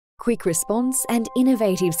Quick response and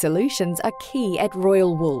innovative solutions are key at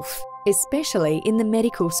Royal Wolf, especially in the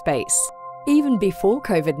medical space. Even before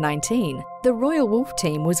COVID-19, the Royal Wolf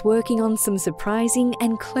team was working on some surprising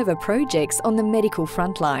and clever projects on the medical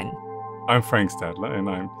frontline. I'm Frank Stadler and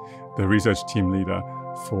I'm the research team leader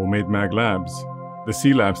for MedMagLabs. The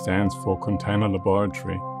C Lab stands for Container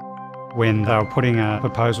Laboratory. When they were putting a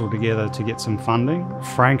proposal together to get some funding,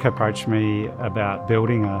 Frank approached me about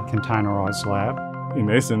building a containerised lab. In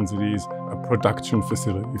essence, it is a production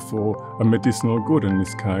facility for a medicinal good, in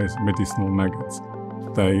this case, medicinal maggots.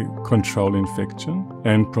 They control infection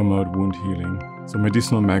and promote wound healing. So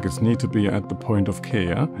medicinal maggots need to be at the point of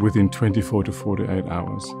care within 24 to 48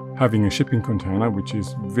 hours. Having a shipping container, which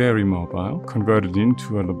is very mobile, converted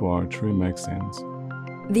into a laboratory makes sense.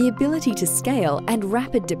 The ability to scale and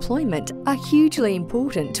rapid deployment are hugely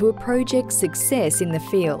important to a project's success in the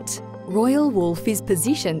field. Royal Wolf is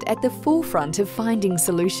positioned at the forefront of finding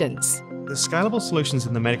solutions. The scalable solutions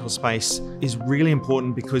in the medical space is really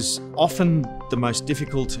important because often the most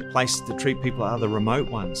difficult places to treat people are the remote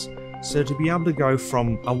ones. So to be able to go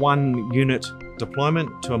from a one-unit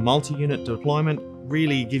deployment to a multi-unit deployment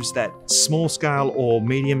really gives that small scale or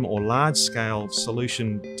medium or large scale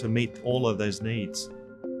solution to meet all of those needs.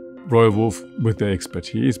 Royal Wolf, with their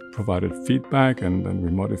expertise, provided feedback and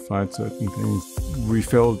we modified certain things. We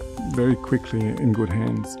felt very quickly in good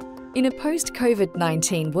hands. In a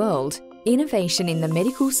post-COVID-19 world, innovation in the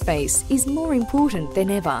medical space is more important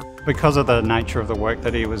than ever. Because of the nature of the work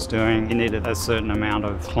that he was doing, he needed a certain amount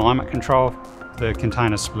of climate control. The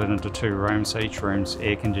container split into 2 rooms, each room's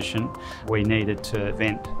air conditioned. We needed to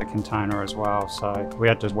vent the container as well, so we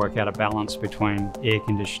had to work out a balance between air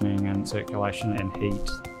conditioning and circulation and heat.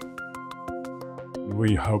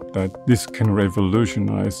 We hope that this can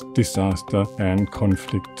revolutionize disaster and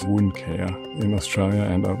conflict wound care in Australia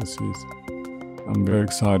and overseas. I'm very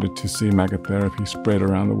excited to see maggot therapy spread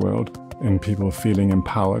around the world and people feeling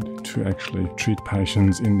empowered to actually treat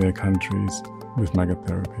patients in their countries with maggot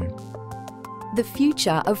therapy. The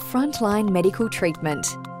future of frontline medical treatment.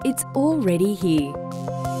 It's already here.